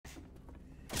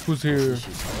Who's here? This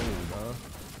shit's old,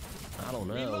 huh? I don't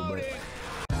know, but...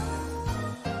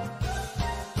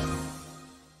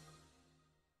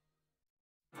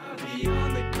 I be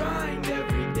on the grind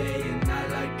every day, and I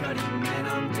like cutting, man.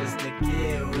 I'm just a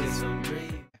kid with some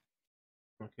dreams.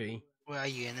 Okay. Where are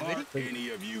you in the video? Any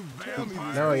of you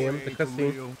vampires? Now I am the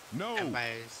cutscene. No.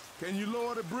 Vampires. Can you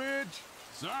lower the bridge?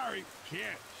 Sorry, can't.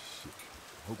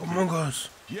 Shit. Among Us.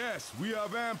 Yes, we are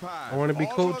vampires. I want to be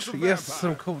All of coach. us are Yes, vampires.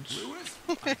 I'm coach. Lewis,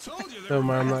 I told you No,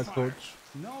 man, I'm not coach.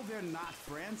 No, they're not,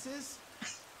 Francis.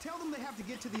 Tell them they have to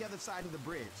get to the other side of the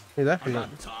bridge. Hey, definitely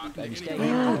not. Baby, stay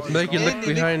here. Look, look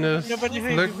behind us. Nobody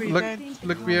heard Look, you look, behind.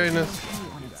 look behind us.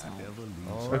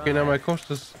 Okay, now my coach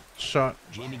just shot.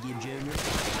 Jimmy Gibb Jr.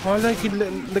 Oh, look,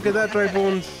 look at that dry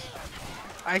bones.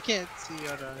 I can't see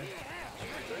your eye.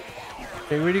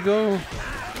 Hey, where'd he go?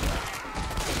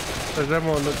 That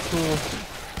one look cool.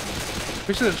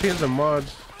 We should have changed the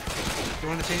mods. You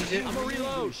want to change it? I'm a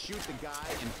reload. Shoot the guy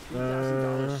and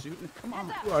 $3,000 suit and come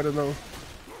on. I don't know.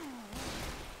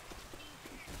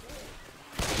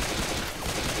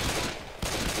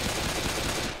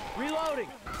 Reloading.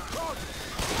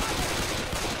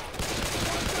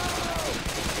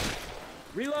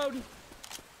 Reloading.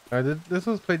 This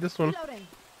was play this one. Reloading.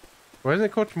 Why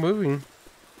isn't coach moving?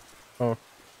 Oh,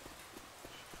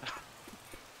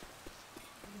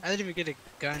 I didn't even get a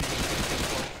gun.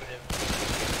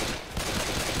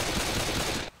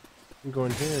 I'm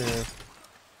going here.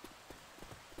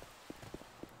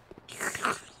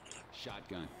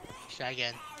 Shotgun.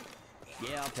 Shotgun.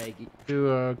 Yeah, I'll take it. Do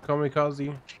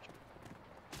kamikaze.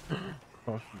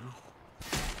 Oh,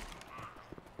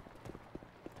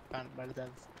 Found by the devs.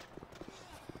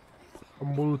 a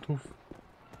Molotov.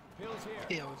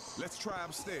 Pills. Let's try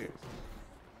upstairs.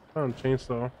 Found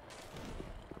chainsaw.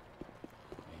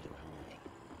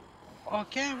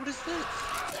 Okay, what is this?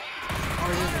 Oh,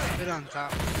 there's a spit on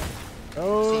top.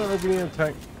 Oh, I'm being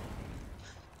attacked.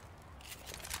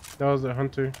 That was a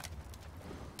hunter.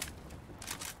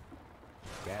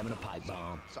 Grabbing a pipe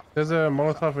bomb. There's a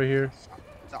Molotov right here.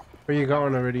 But you got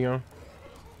one already on.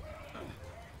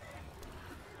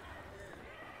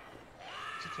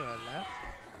 To the left.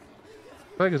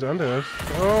 I feel like it's under us.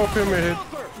 Oh, pyramid hit.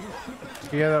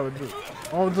 Yeah, that would do.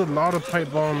 Oh, there's a lot of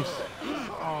pipe bombs.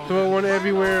 Oh, Throw one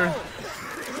everywhere. I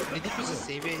think we should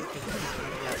save it.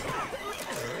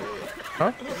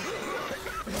 Huh?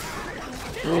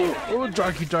 Oh,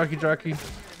 jockey.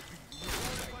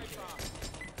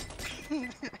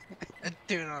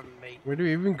 Doing on late. Where do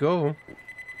we even go?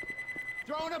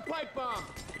 Throwing a pipe bomb.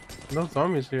 No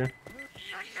zombies here.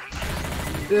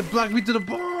 It blocked me to the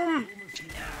bomb.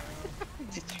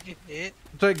 Did you get hit?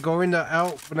 It's like going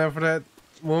out, but then for that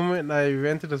moment I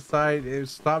ran to the side, it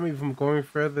stopped me from going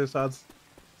further, so I was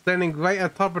standing right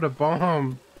at top of the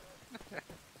bomb.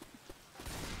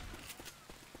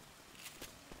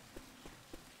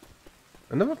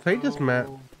 I never played this map.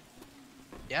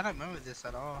 Yeah, I don't remember this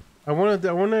at all. I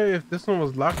wonder if this one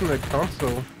was locked in the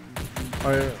console.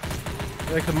 Or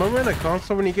like remember in the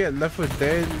console when you get Left 4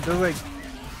 Dead, there's like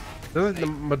the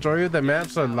majority of the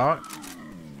maps are locked.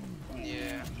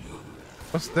 Yeah.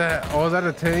 What's that? Oh, is that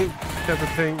a tank? That's a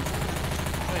tank. Wait.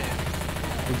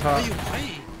 On What top. are you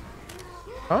fighting?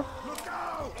 Huh?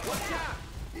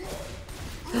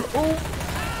 Oh!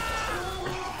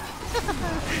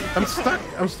 I'm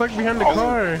stuck behind the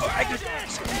car.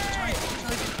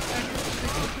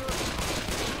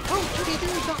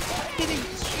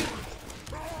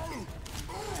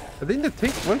 I think the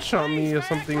tank one-shot me or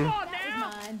something. I'm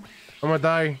Mine. gonna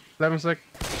die. 11 sec.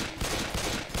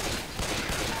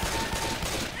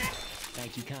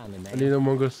 Thank you kindly, I man. need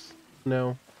Among Us.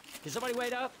 No. Can somebody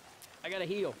wait up? I gotta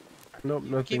heal. Nope,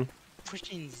 nothing. Keep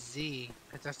pushing Z,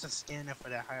 because that's the scanner for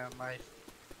that higher life.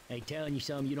 Hey, telling you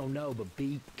something you don't know, but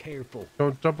be careful.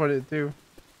 Don't jump on it too.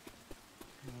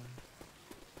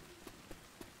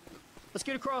 Let's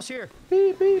get across here.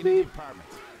 Beep, beep, beep.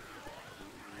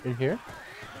 In here?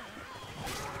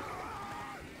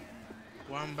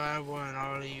 One by one,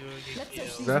 all of you will get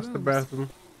killed. That's the bathroom.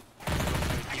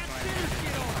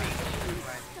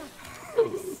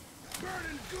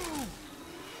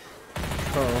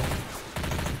 Uh-oh.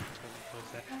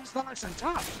 Snorlax on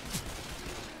top.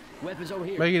 Weapons over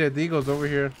here. Maggie the Deagle's over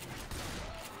here.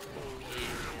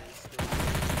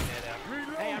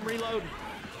 Hey, I'm reloading.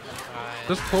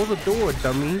 Just close the door,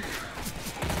 dummy.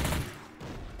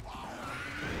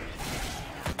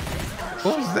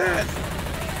 What was that?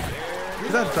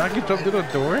 Did that jockey jump through the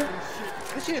door?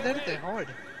 Actually, that is hard.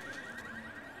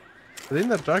 I think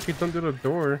that jockey jumped through the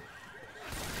door.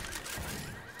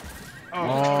 Oh,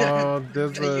 Oh,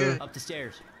 there's Yeah, the Up the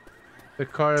stairs.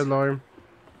 car alarm.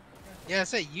 Yeah, I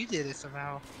said you did it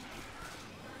somehow.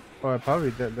 Oh, I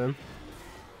probably did then.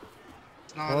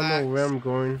 It's I not don't that. know where I'm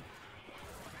going.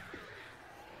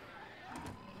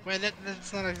 Wait,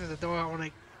 that's not like the door.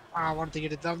 I wanted to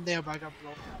get a thumbnail, but I got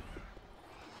blown up.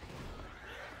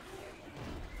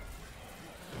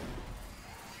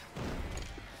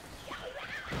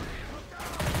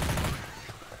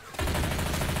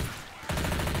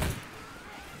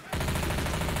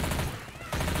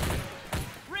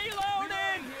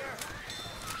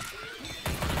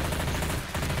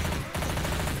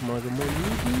 Come on, come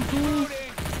on.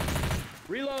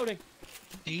 Reloading.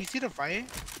 Do you see the fire?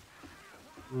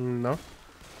 No.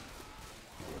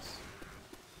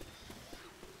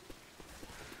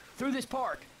 Through this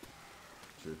park.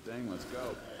 Sure thing, let's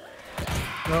go.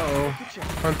 Uh-oh.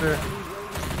 Hunter.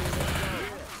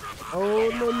 Oh,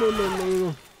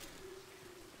 no.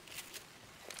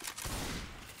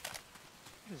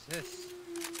 What is this?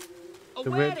 A The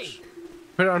wedding. witch.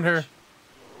 Put it on her.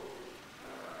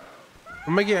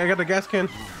 Oh, Mikey, I got the gas can.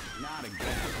 Not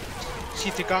again.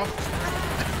 She took off.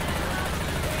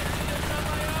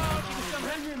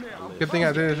 Good thing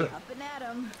I did it. Up and at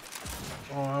 'em.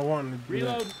 Oh, I wanted to do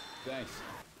that. Reload. Thanks.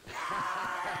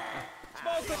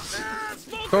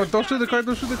 Don't shoot the card.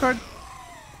 Don't shoot the card.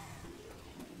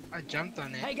 I jumped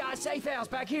on it. Hey guys, safe house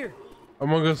back here.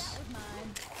 Among Us.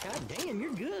 God damn,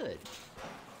 you're good.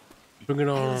 Bring it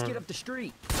Hey, let's get on. up the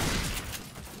street.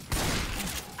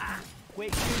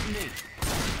 Quit shooting me.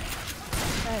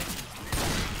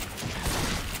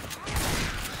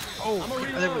 Oh, I'm a other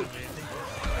reload. one.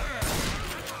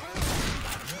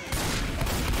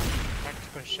 Back to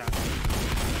push shot.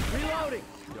 Reloading.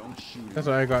 Don't shoot. That's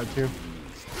what I got too.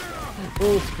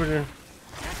 Oh, sprinter.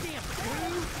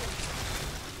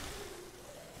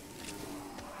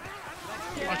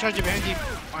 I'll charge you behind you.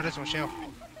 Oh, that's Michelle.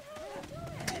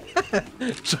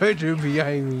 Charger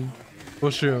behind me.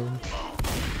 For sure.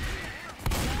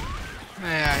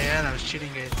 Yeah, I was shooting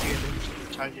it too.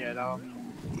 Didn't charge you at all.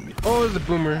 Oh, it's a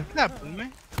boomer. Not boomer.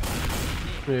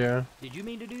 Yeah. Did you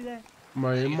mean to do that?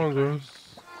 My Among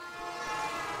Us.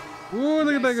 Ooh,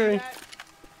 look at that guy.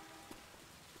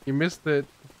 You missed it.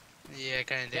 Yeah,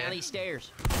 kind of Down did. these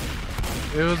stairs.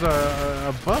 It was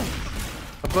a bus.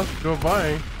 A bus drove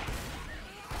by.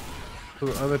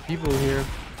 With other people here.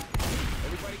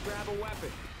 Everybody grab a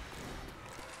weapon.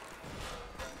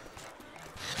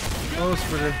 Oh,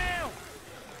 sprinter.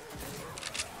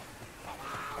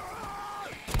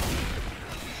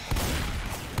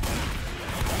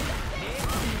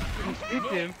 Shoot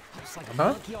him. It's like a Huh?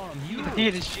 monkey on a mule.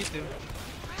 You just shoot him.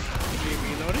 You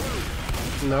reloaded?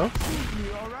 No?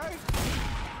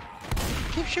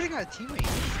 Keep shooting at teammates.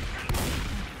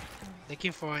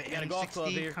 Looking for an Got a golf club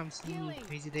M60. here. Come see me,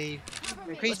 Crazy Dave.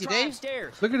 Let's Crazy try Dave?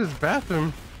 upstairs. Look at this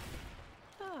bathroom.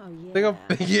 Oh, yeah. Think how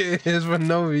big it is for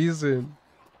no reason.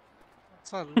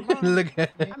 It's a lot. Look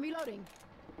at it. I'm reloading.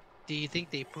 Do you think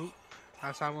they poop?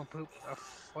 How someone poop a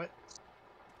foot?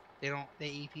 They don't. They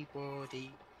eat people. They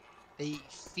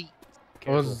eat feet.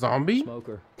 Oh, a zombie?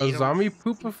 Smoker. They A don't zombie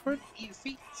poop a foot? Eat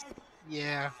feet?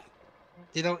 Yeah.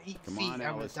 They don't eat Come feet. on, I'm a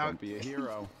Alice, dog. don't be a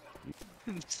hero.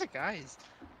 It's the guys.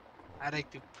 I like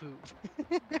to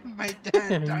poop. My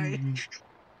dad died.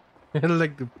 I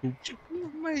like the poop.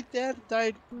 My dad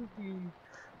died pooping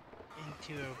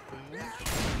into a boot.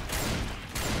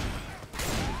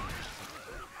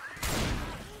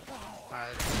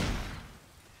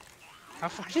 How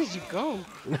far did you go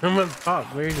I'm on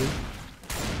top, waiting.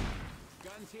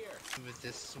 Guns here. with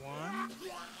this one?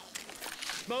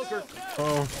 Smoker.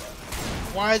 Oh,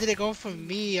 Why did it go for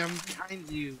me? I'm behind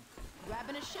you.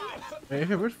 Grabbing a shot. hey,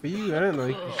 if it works for you, I didn't know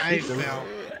you could I shoot them. fell.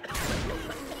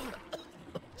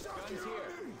 Guns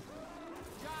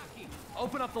here.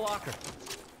 Open up the locker.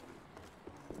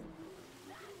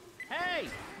 Hey!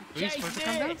 Are you Chase supposed to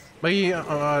come down? this! But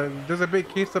yeah, there's a big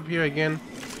case up here again.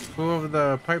 Full of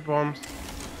the pipe bombs.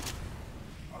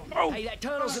 Oh! Hey, that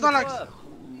tunnel's in It's the not like- club.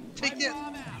 Take it!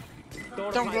 Throw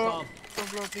a Don't pipe blow bomb. up!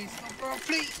 Don't blow up, please! Don't blow up,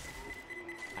 please!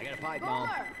 I got a pipe bomb.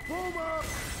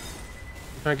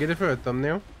 Can I get it for a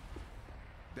thumbnail?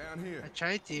 Down here. I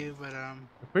tried to, but I'm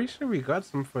pretty sure we got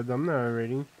some for thumbnail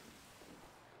already.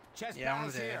 Chest yeah, I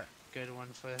bounce wanted a here. good one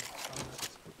for.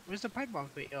 Where's the pipe bomb?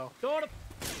 Wait, oh, Throw it.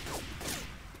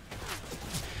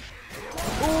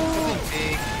 something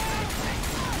big.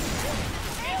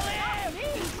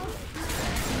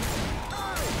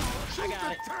 I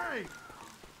got it.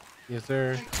 Yes,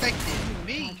 sir. Protecting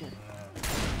me.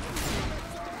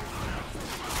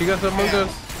 You got some Among Yeah.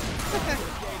 Us?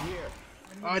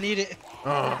 Oh, I need it.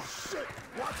 Oh,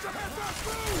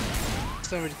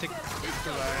 Somebody took it.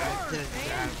 I didn't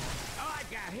grab. I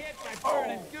got hit by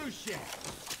burning goose shit.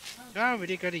 You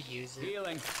already gotta use it.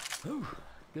 Healing. Whew,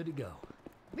 good to go.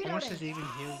 How much does it even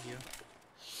heal you?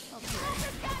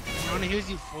 It only heals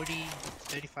you 40,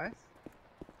 35?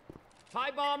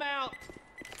 Pipe bomb out.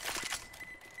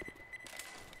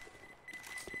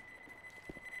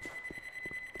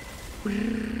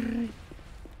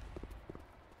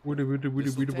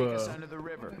 This'll take us under the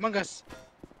river. Among Us.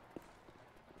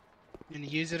 You gonna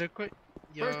use it real quick?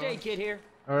 Yo. First aid kit here.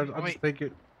 Alright, I'll Wait. just take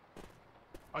it.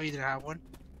 Oh, you didn't have one?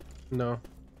 No.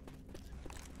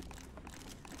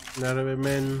 Not a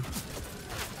man.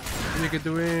 You can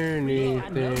do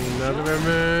anything. Not a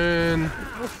man.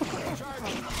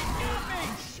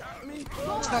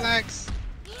 Alex.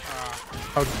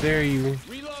 How dare you?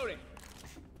 Reloading.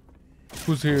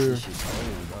 Who's here? Shit's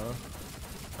old,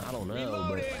 huh? I don't know,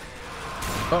 but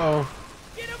Uh-oh.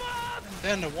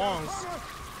 They're in the walls.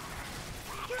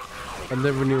 I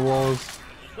live near walls.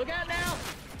 look out now.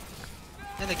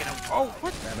 Then they're gonna. Oh,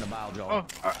 what? Grabbing a bile jar.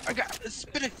 Oh, I got.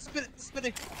 Spit it, spit it, spit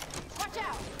it. Watch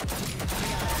out!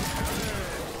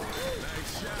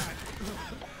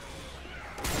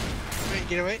 Wait,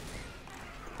 get away.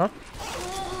 Huh?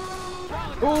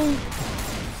 Oh!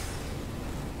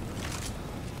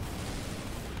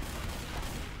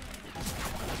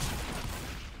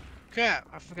 Crap,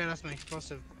 I forgot that's my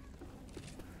explosive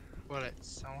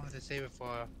bullets. I wanted to save it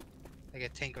for like a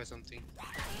tank or something.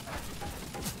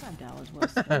 $5 well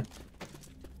spent.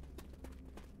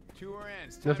 To our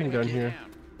ends. Time Nothing to down get here.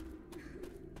 down.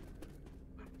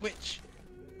 Which?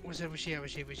 What's that? Which here?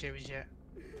 Which here? Which here? Which here?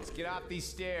 Let's get off these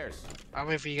stairs. I'll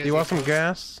wait for you guys. You to want some close.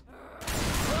 gas?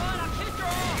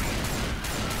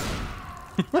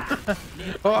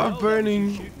 Oh, I'm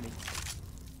burning.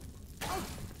 I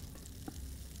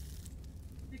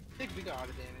think we got all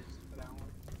the damage for that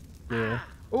one. Yeah.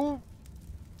 Oh.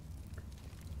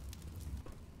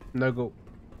 No go.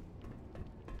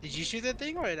 Did you shoot that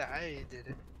thing or did I did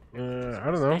it? I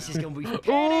don't know. This is gonna be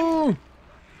Oh Did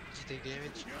you take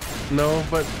damage? no,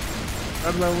 but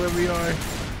I don't know where we are.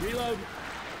 reload.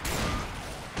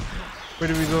 Where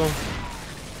do we go?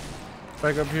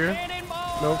 Back up here?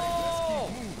 Nope.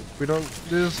 We don't.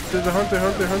 There's a hunter.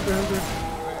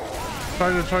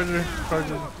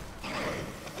 Charger.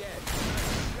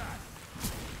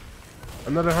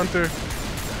 Another hunter.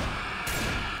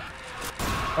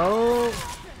 Oh,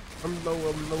 I'm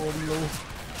low.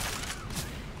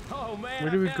 Oh man,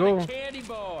 Where do I we found go? a candy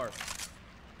bar.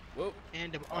 Whoa.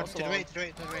 And Also to the right, to the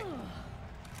right, to the right.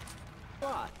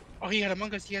 What? Oh, he had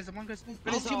Among Us. He has Among Us.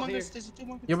 There's two all Among here. Us. There's two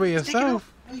Among Us. Yeah, but He's taking yourself.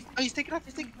 off. Oh, he's taking off.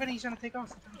 He's taking. He's trying to take off.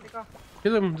 He's trying to take off.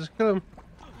 Kill him. Just kill him.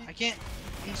 I can't.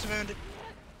 I'm surrounded.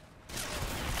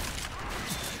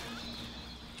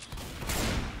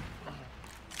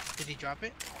 Did he drop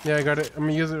it? Yeah, I got it. I'm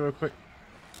gonna use it real quick.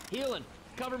 Healing.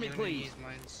 Cover me, Yeah, let me please. use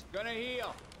mines. Gonna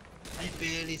heal. I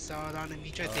barely saw it on him.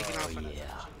 He tried taking off on it.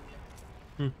 Yeah.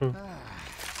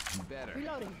 Better.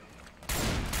 Reloading.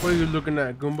 What are you looking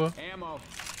at, Goomba? Ammo.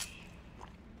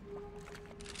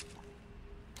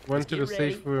 Went to the Get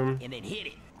ready, safe room. and then hit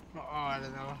it. Oh, I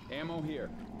don't know. Ammo here.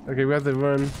 Okay, we have to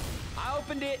run. I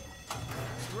opened it.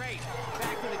 Great.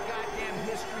 Back to the goddamn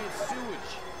history of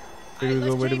sewage. Where do we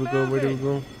go? Where do we go? Where do we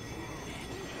go?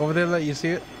 Over there, let you see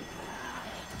it.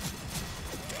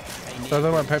 So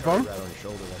I my pipe bomb.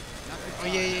 Oh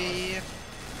yeah.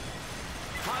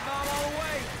 Hot bomb all the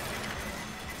way.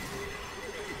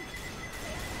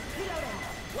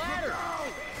 Ladder.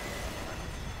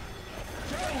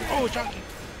 Oh, junkie.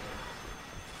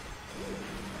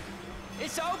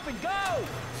 It's open. Go.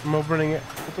 I'm opening it.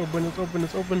 It's open.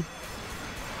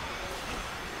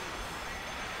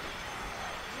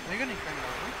 They're gonna come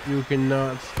over. You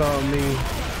cannot stop me.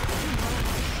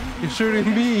 You're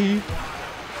shooting me.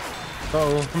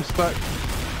 Uh-oh, I'm stuck.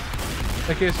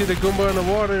 I can't see the Goomba in the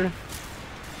water.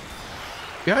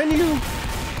 Behind you.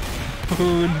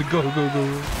 Go.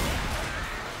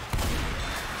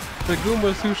 The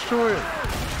Goomba's too short.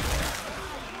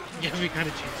 Yeah, we gotta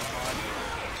change the mod.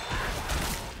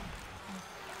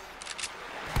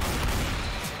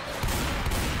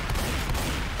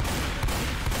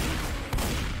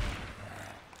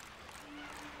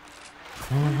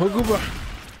 Oh, Goomba.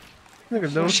 Look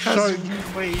at those sharks.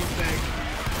 Way back.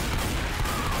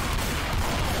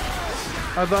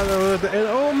 I thought that was at the end.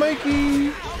 Oh,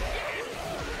 Mikey.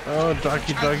 Oh,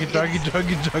 jockey.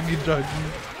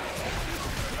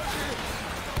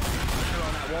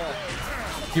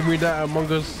 Give me that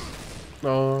Among Us.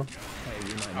 Oh.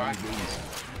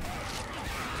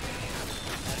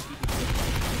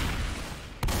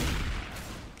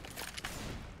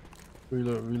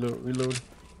 Reload.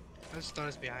 Those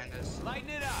stars behind us. Lighten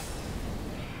it up.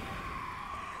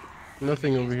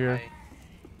 Nothing over here.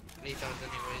 Lethals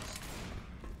anyways.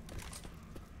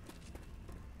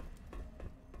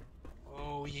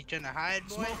 you trying to hide,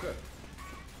 boy? Smoker.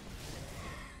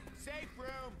 Safe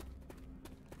room.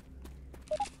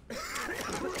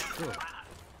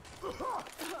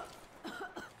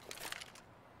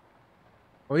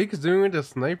 Oh, he's doing with a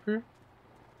sniper?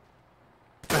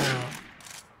 How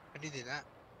do you do that?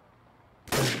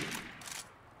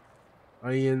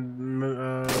 Are you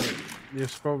in your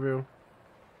scroll wheel?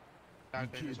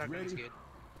 Shotgun, the shotgun's good.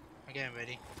 I'm getting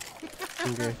ready.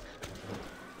 Okay.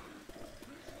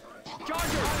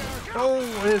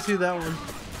 Oh, I didn't see that one.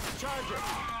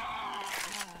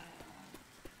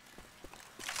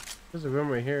 There's a room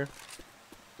right here.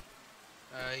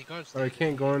 You go Oh, I upstairs.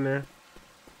 can't go in there.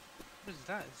 What is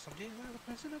that? Is somebody is that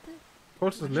a person up there?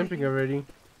 Post is limping already.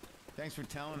 Thanks for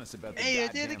telling us about the Hey, I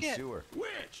did it goddamn again. sewer.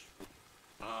 Which?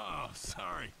 Oh,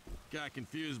 sorry. Got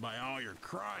confused by all your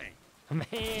crying.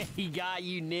 Man, he got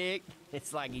you, Nick.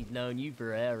 It's like he's known you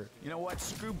forever. You know what?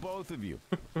 Screw both of you.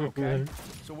 Okay.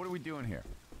 So what are we doing here?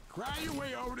 Cry your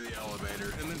way over to the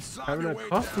elevator and then sob Having your a way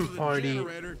coffin down to the party.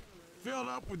 generator. Fill it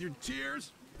up with your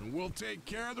tears, and we'll take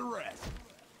care of the rest.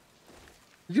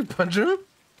 Did you punch him?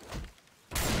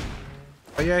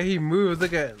 Oh yeah, he moves.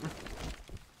 Look at.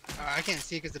 I can't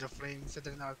see because of the flames. So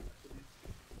they're not.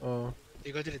 Oh,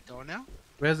 You go to the door now?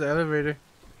 where's the elevator?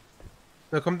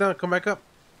 No, come down. Come back up.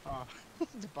 Oh,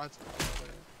 the bots.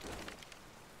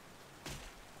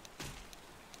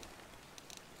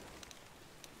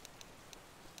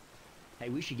 Hey,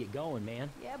 we should get going, man.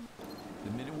 Yep.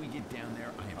 The minute we get down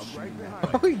there, I am right shooting behind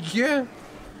that Oh yeah.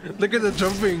 Look at the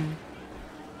jumping.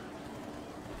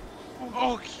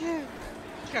 Oh, kid.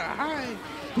 Got high.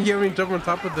 You haven't jump on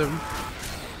top of them.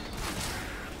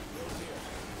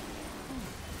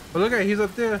 Oh look at, he's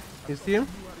up there. You see him?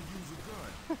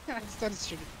 I started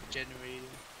shooting generating.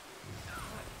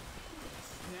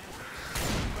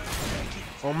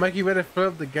 Oh, Mikey better fill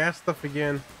up the gas stuff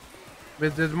again.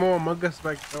 But there's more Among Us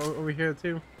back over here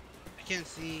too. I can't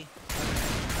see.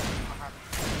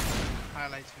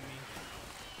 Highlights for me.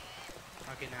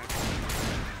 Okay, now.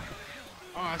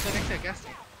 Oh, I said next to a gas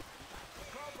tank.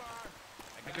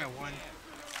 I got one.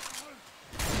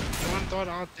 You want to throw it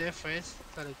out there first?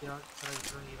 So that you don't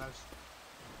realize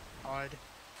hard.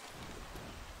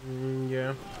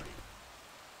 Yeah.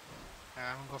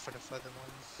 I'm gonna go for the further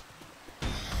ones.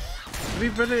 It'd be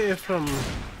better if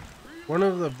one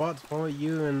of the bots followed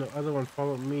you and the other one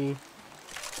followed me.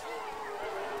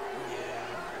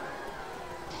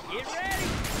 Get ready!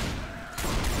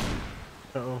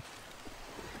 Uh-oh.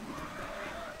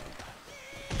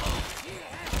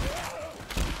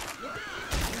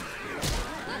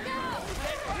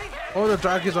 Oh, the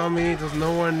dog is on me. There's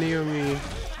no one near me.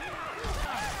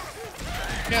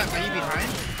 Yeah, are you behind?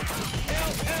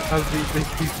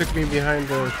 He took me behind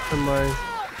the semi.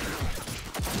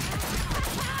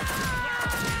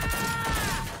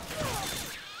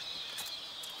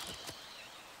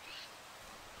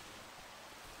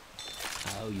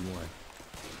 I owe you one.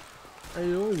 I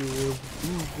owe you.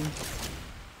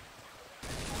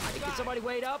 Hey, can somebody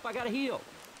wait up? I gotta heal.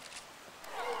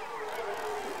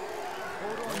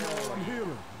 I'm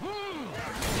healing.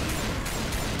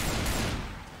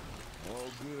 All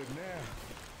good now.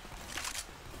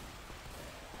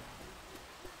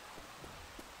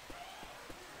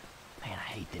 Man, I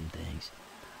hate them things.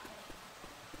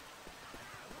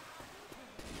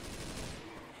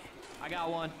 I got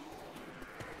one.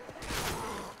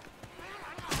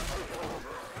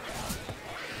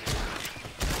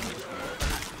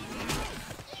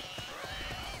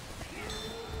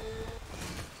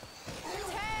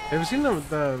 Have you seen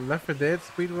the Left 4 Dead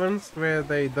speed ones where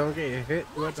they don't get hit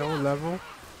throughout the whole level?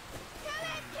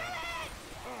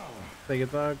 They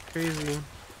get all crazy.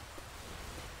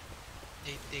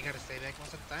 They gotta stay back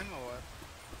most of the time or what?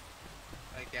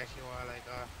 Like they actually are like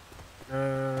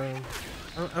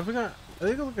I forgot. I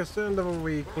think it's like a certain level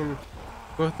where you can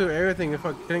go through everything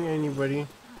without killing anybody.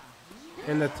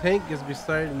 And the tank is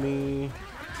beside me.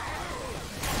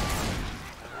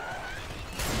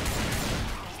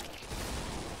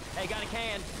 Hey, got a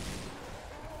can.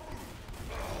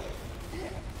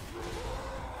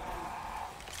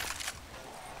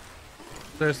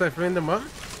 So I start filling them up?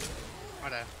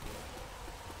 whatever.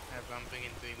 I'm bringing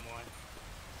 3 more.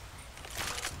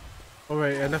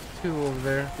 Alright, I left 2 over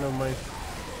there. No mind.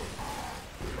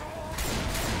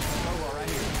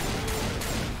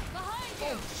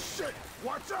 Shit!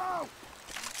 Watch out!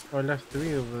 Oh, I left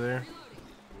 3 over there.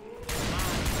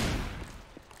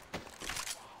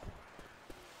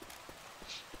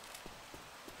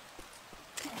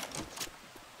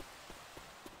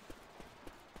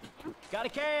 Got a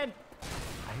can.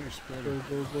 I hear a splinter.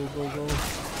 Go.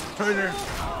 Turner!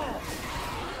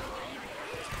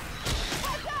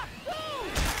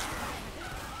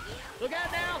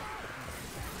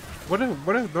 What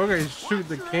if those guys shoot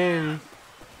the can?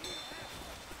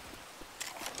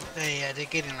 Yeah, they're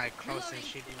getting like close and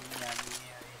shooting at me.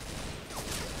 Yeah.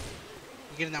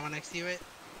 You getting that one next to you, right?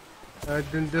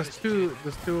 Then there's two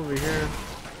over here.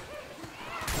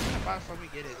 About for me,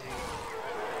 get it, dude.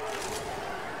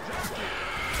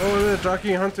 Oh, there's a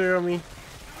jockey hunter on me.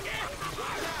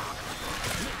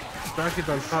 Jockey's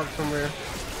on top somewhere.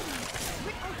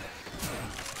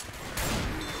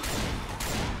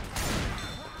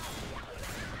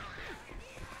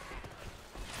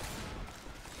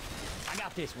 I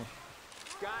got this one.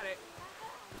 Got it.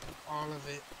 All of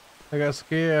it. I got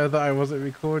scared. I thought I wasn't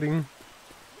recording.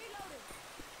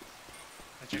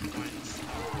 I check points.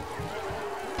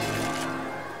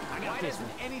 I got this one.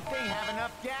 Anything have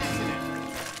enough gas in it?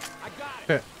 I got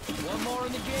it. Okay. One more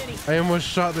in the Jenny. I almost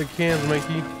shot the cans, Mikey.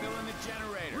 Fill in the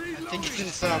generator. I think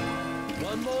it's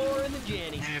One more in the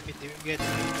Jenny. yeah, if you do good.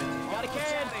 Got a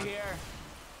can. Out of here.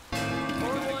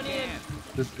 Pour one in.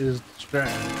 This is strat.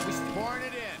 We're pouring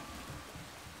it in.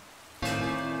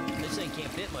 This thing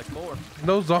can't fit much more.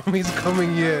 No zombies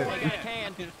coming I yet. got a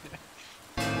can.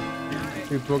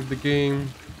 We broke the game.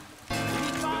 We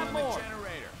need 5 more.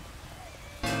 Generator.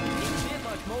 Can't fit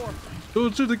much more. Go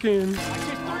to the can. I got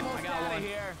Out one. of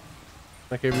here.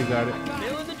 Okay, we got it.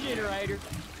 Filling the generator.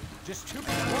 Just 2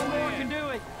 One more can do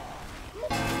it.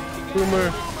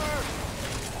 Boomer.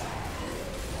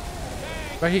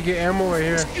 I can get ammo right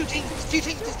here. Two tanks.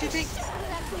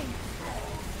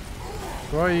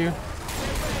 Where are you?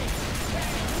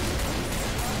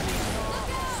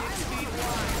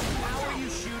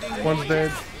 One's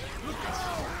dead.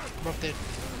 Both dead.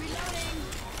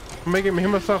 I'm making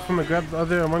him myself. I'm gonna grab the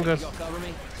other Among Us. Y'all cover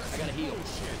me. I got a heal.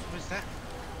 What's that?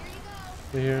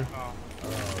 Right here. Oh.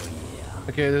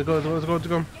 Okay, let's go.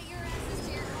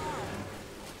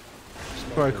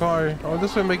 Go a car. Oh,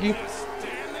 this way, Mickey.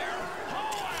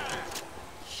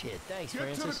 Shit, thanks,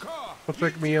 Francis.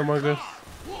 Protect me, Among Us.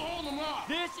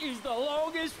 This is the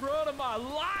longest run of my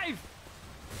life.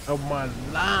 Of my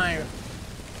life.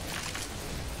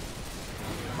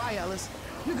 Bye, Ellis.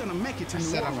 You're gonna make it to New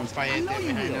Set off a Orleans. fire I know there you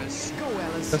behind will. us. Go,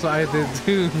 Ellis. That's what I did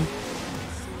too.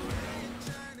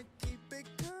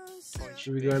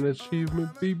 We got an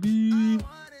achievement, baby.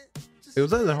 Hey,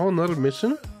 was that a whole nother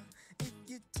mission?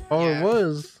 Oh, Yeah. it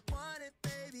was.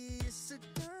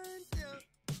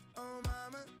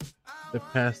 The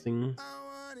passing.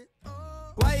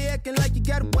 Why you acting like you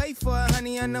gotta wait for it,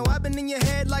 honey? I know I've been in your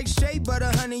head like shea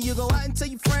butter, honey. You go out and tell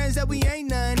your friends that we ain't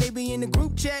none. They be in the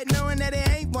group chat knowing that it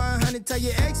ain't 100. Tell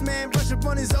your ex-man, brush up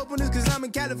on his openers, cause I'm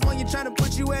in California trying to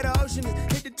put you where the ocean is.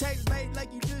 Hit the text, mate,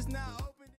 like you just now.